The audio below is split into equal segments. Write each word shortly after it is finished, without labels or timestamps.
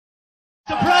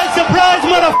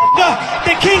motherfucker!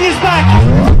 The king is back!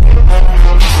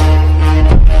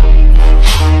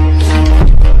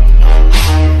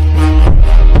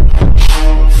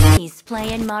 Please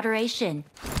play in moderation.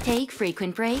 Take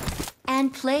frequent breaks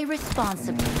and play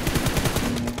responsibly.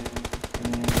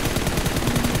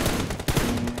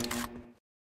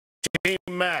 Team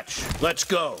match, let's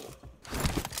go.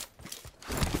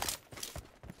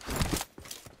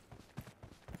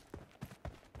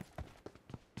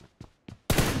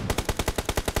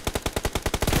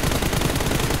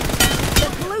 The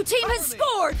blue team has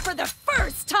scored for the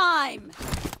first time!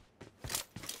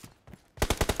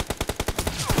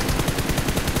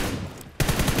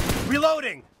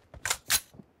 Reloading!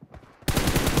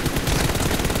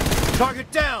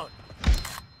 Target down!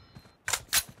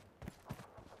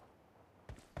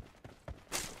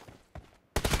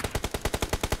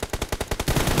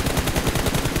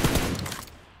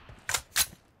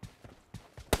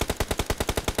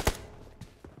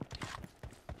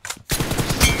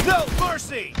 No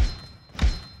mercy!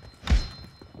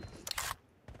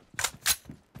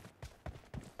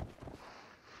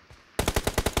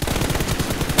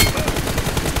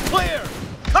 Clear!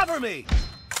 Cover me!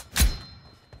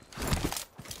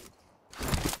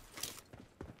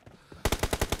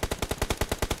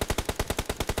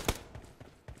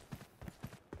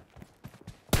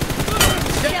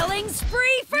 Killing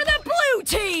spree for the blue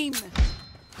team!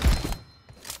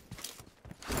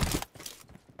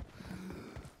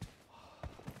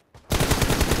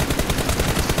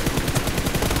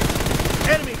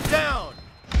 Enemy down!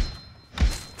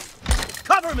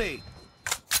 Cover me!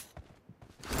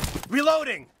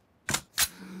 Reloading!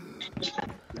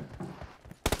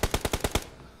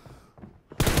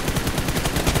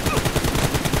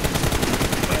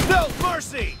 No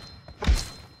mercy!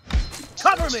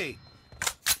 Cover me!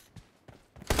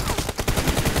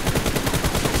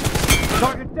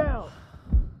 Target down!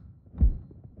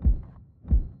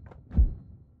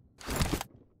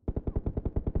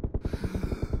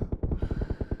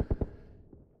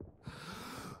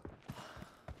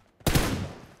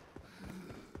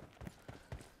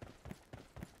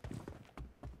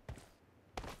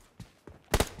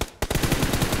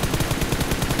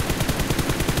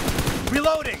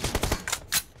 Reloading!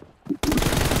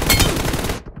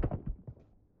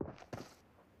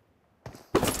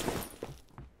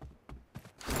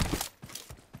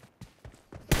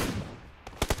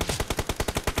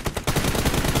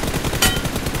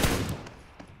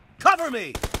 Cover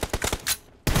me!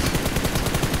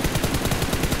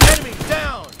 Enemy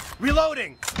down!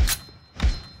 Reloading!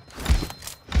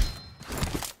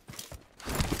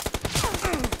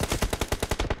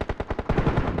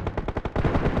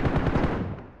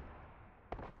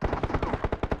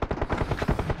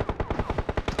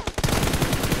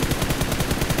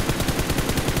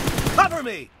 Cover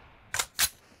me!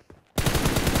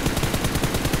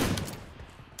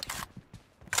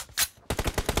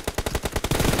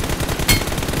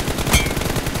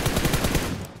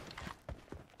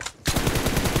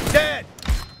 Dead!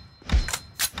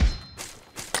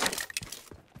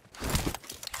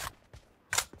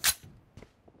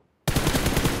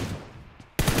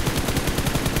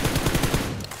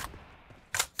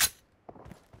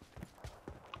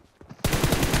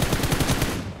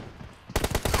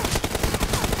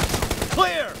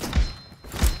 Clear!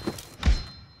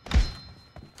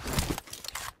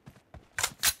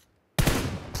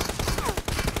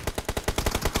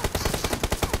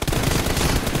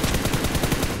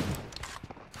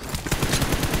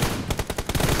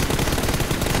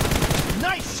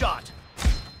 Nice shot!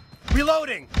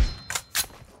 Reloading!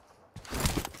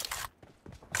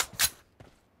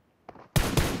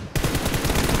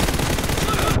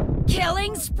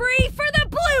 Killing spree for the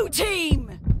blue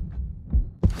team!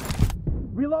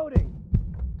 Reloading!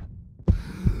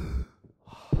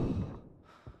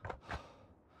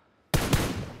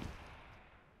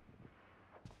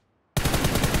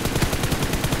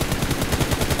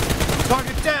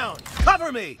 Target down!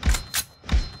 Cover me!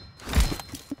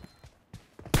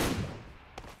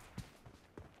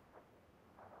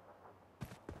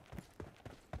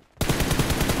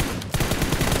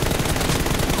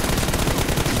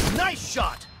 Nice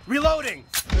shot! Reloading!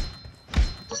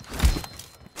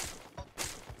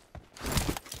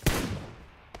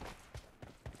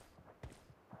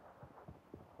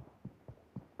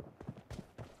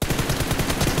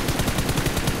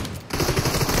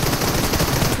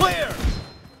 Clear!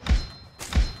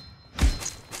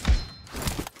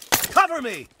 Cover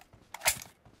me!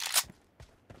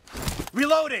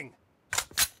 Reloading!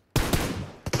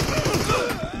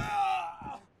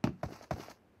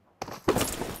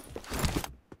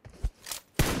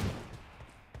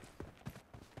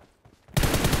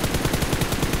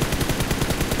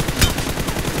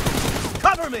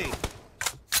 me!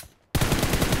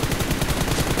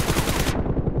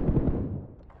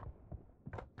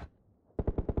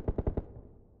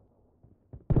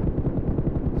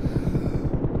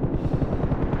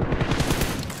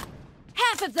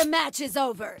 Half of the match is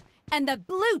over, and the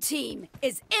blue team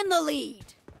is in the lead.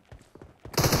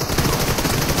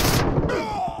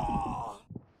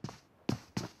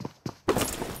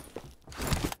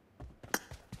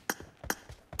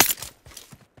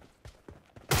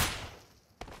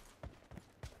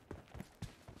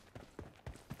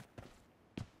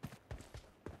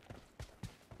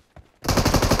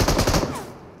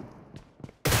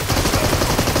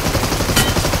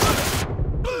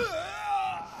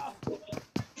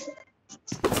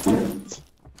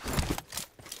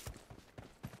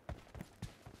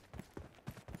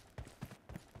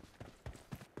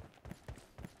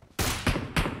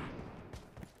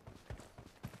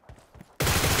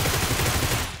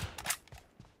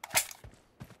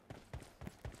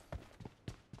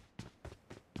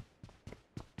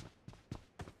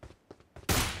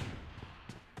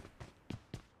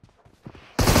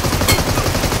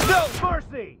 No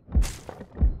mercy!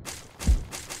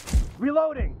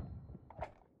 Reloading!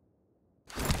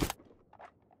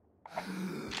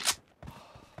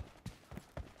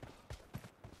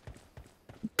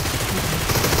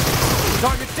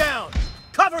 Target down!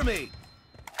 Cover me!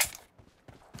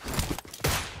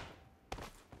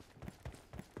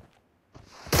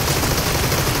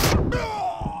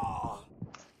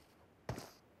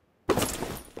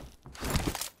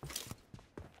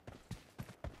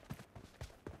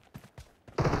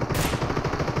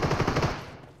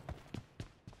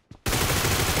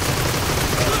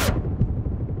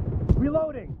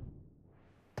 Reloading!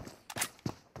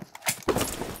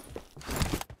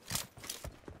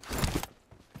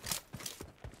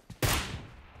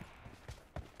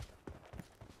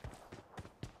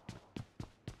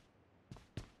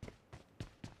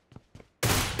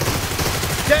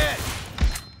 Dead!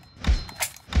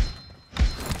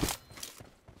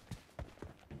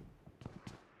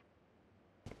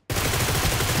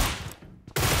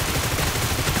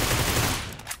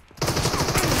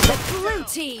 The blue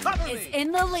team Cover is me.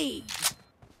 in the lead.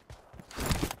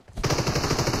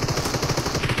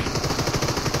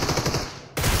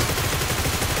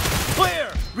 Clear!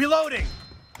 Reloading!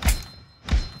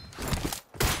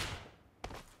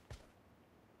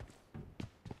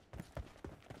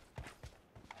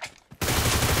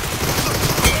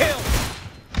 Kill!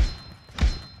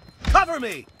 Cover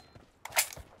me!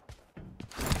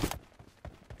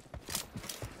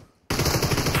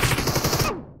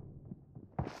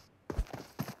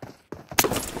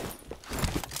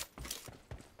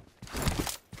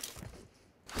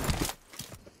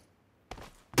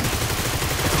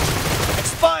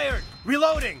 Expired!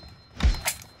 Reloading!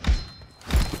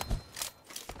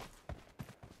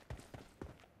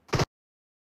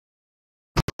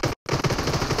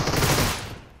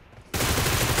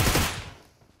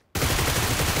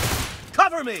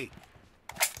 Cover me!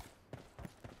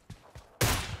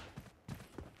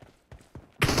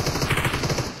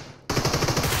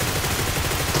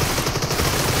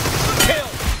 Kill!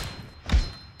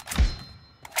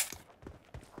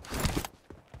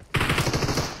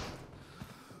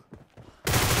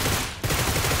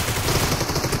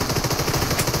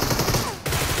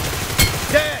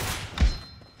 Dead!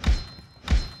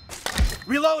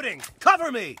 Reloading!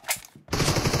 Cover me!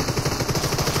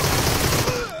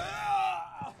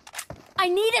 I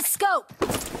need a scope.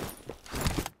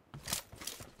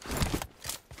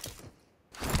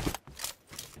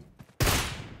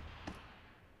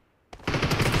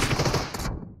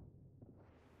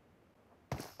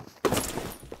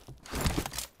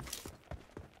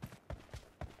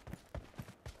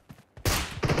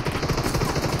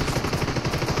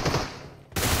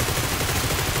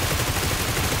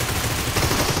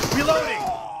 Reloading!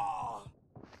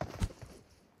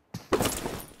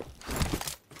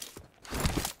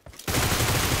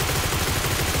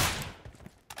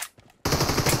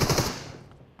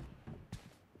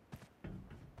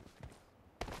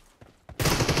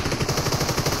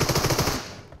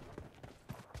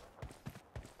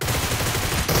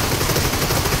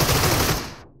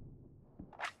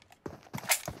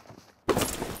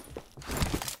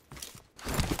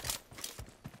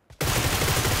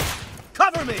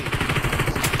 Cover me!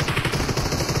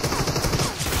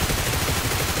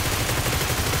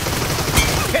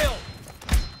 Kill!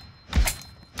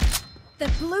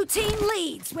 The blue team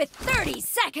leads with 30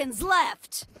 seconds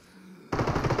left.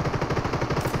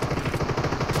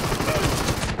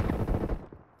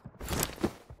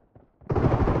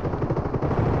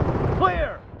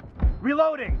 Clear!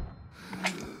 Reloading!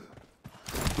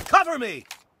 Cover me!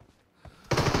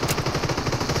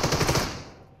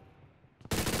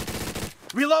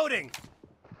 Reloading!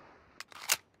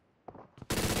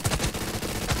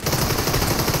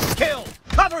 Kill!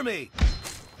 Cover me!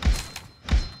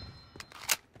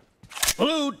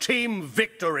 Blue team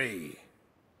victory!